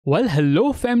Well,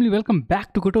 hello family, welcome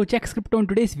back to KatochXcrypto. In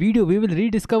today's video, we will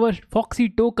rediscover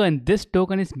FOXY token. This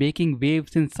token is making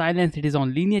waves in silence. It is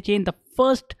on Linea chain, the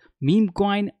first meme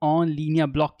coin on Linea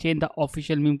blockchain. The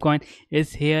official meme coin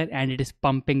is here and it is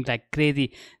pumping like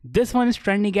crazy. This one is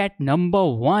trending at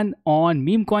 #1 on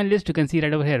meme coin list. You can see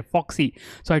right over here, FOXY.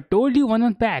 So I told you 1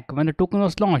 month back when the token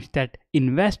was launched that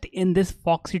invest in this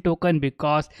FOXY token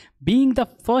because being the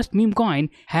first meme coin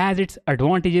has its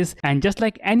advantages, and just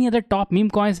like any other top meme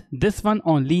coins, this one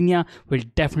on Linea will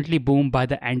definitely boom by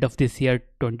the end of this year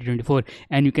 2024.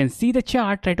 And you can see the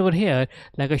chart right over here.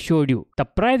 Like I showed you, the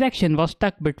price action was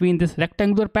stuck between this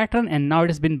rectangular pattern and now it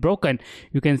has been broken.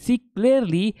 You can see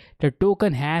clearly the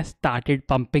token has started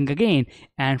pumping again,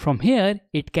 and from here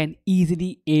it can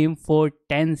easily aim for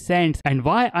 10 cents. And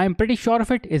why I'm pretty sure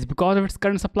of it is because of its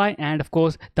current supply and of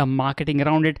course the marketing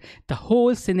around it. The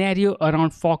whole scenario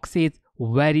around FOXY is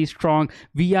very strong.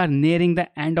 We are nearing the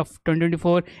end of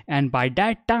 2024 and by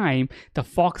that time the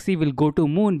FOXY will go to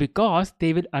moon because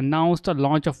they will announce the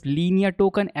launch of Linea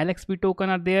token, LXP token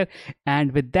are there,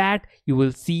 and with that you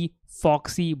will see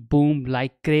FOXY boom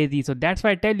like crazy. So that's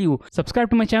why I tell you, subscribe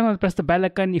to my channel, press the bell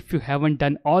icon if you haven't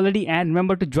done already, and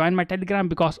remember to join my Telegram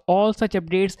because all such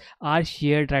updates are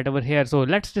shared right over here. So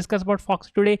let's discuss about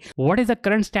FOXY today. What is the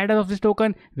current status of this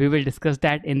token? We will discuss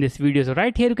that in this video. So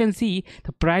right here you can see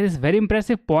the price is very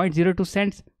impressive, 0.02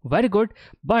 cents, very good.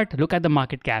 But look at the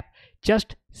market cap,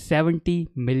 just $70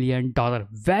 million,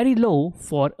 very low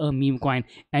for a meme coin.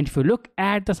 And if you look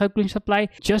at the circulation supply,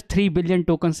 just 3 billion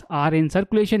tokens are in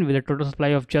circulation with a total supply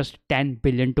of just 10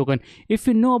 billion token. If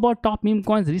you know about top meme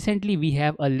coins, recently we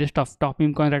have a list of top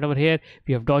meme coins right over here.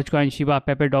 We have Dogecoin, Shiba,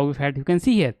 Pepe, Dog with Hat. You can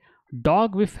see here,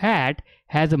 Dog with Hat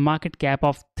has a market cap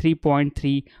of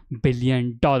 $3.3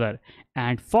 billion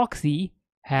and FOXY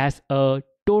has a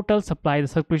total supply, the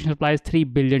circulation supply is 3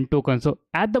 billion tokens. So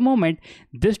at the moment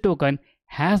this token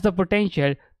has the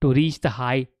potential to reach the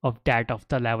high of that of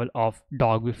the level of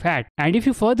Dog with Hat. And if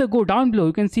you further go down below,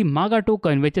 you can see MAGA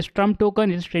token, which is Trump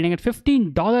token, is trading at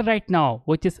 $15 right now,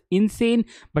 which is insane.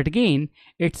 But again,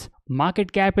 its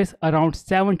market cap is around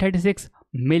 $736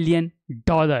 million.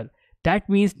 That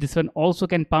means this one also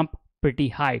can pump pretty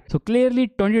high. So clearly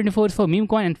 2024 is for meme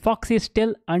coin and FOXY is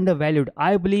still undervalued.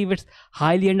 I believe it's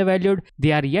highly undervalued.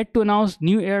 They are yet to announce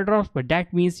new airdrops, but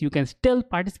that means you can still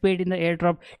participate in the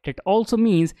airdrop. That also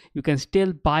means you can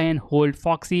still buy and hold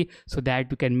FOXY so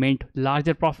that you can mint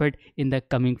larger profit in the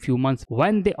coming few months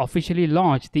when they officially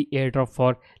launch the airdrop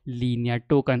for Linea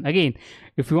token. Again,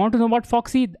 if you want to know about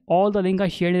FOXY, all the link I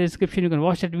shared in the description. You can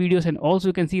watch that videos, and also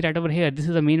you can see right over here, this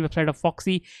is the main website of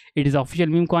FOXY. It is official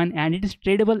meme coin and it is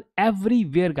tradable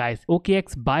everywhere, guys.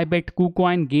 OKX, Bybit,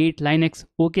 KuCoin, Gate, Linux,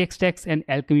 OKXTex and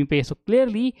Alchemy Pay. So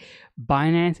clearly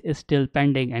Binance is still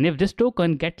pending, and if this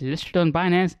token gets listed on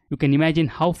Binance, you can imagine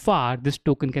how far this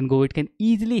token can go. It can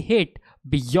easily hit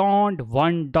beyond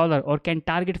 $1 or can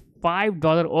target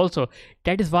 $5 also.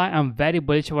 That is why I'm very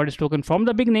bullish about this token from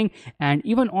the beginning, and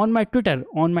even on my Twitter,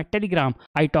 on my Telegram,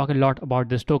 I talk a lot about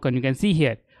this token. You can see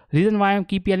here, reason why I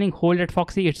keep yelling hold at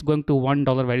FOXY, it's going to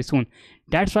 $1 very soon.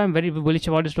 That's why I'm very bullish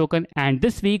about this token. And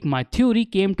this week my theory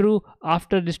came true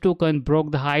after this token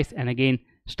broke the highs and again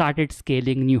started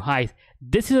scaling new highs.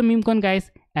 This is a meme coin,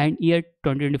 guys, and year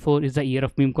 2024 is the year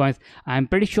of meme coins. I'm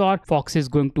pretty sure FOXY is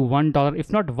going to $1,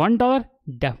 if not $1,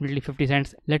 definitely 50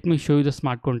 cents. Let me show you the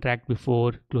smart contract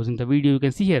before closing the video. You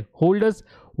can see here, holders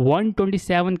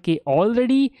 127k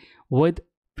already, with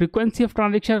frequency of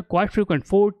transaction quite frequent,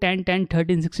 4, 10, 10,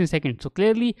 13, 16 seconds. So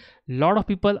clearly a lot of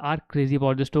people are crazy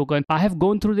about this token. I have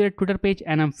gone through their Twitter page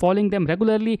and I'm following them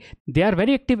regularly. They are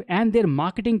very active and their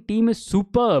marketing team is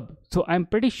superb. So I'm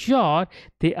pretty sure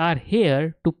they are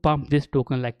here to pump this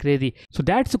token like crazy. So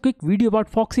that's a quick video about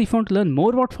FOXY. If you want to learn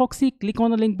more about FOXY, click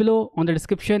on the link below on the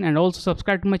description, and also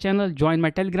subscribe to my channel, join my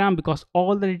Telegram because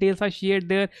all the details are shared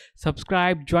there.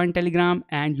 Subscribe, join Telegram,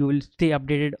 and you will stay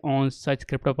updated on such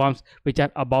crypto pumps which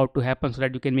are about to happen so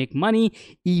that you can make money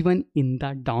even in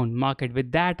the down market.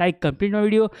 With that, I complete my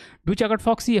video. Do check out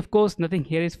FOXY. Of course, nothing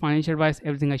here is financial advice.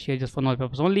 Everything I share just for knowledge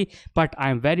purpose only. But I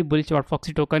am very bullish about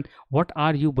FOXY token. What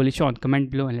are you bullish on? Comment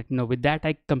below and let me know. With that,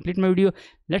 I complete my video.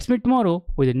 Let's meet tomorrow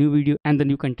with a new video and the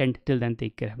new content. Till then,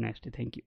 take care. Have a nice day. Thank you.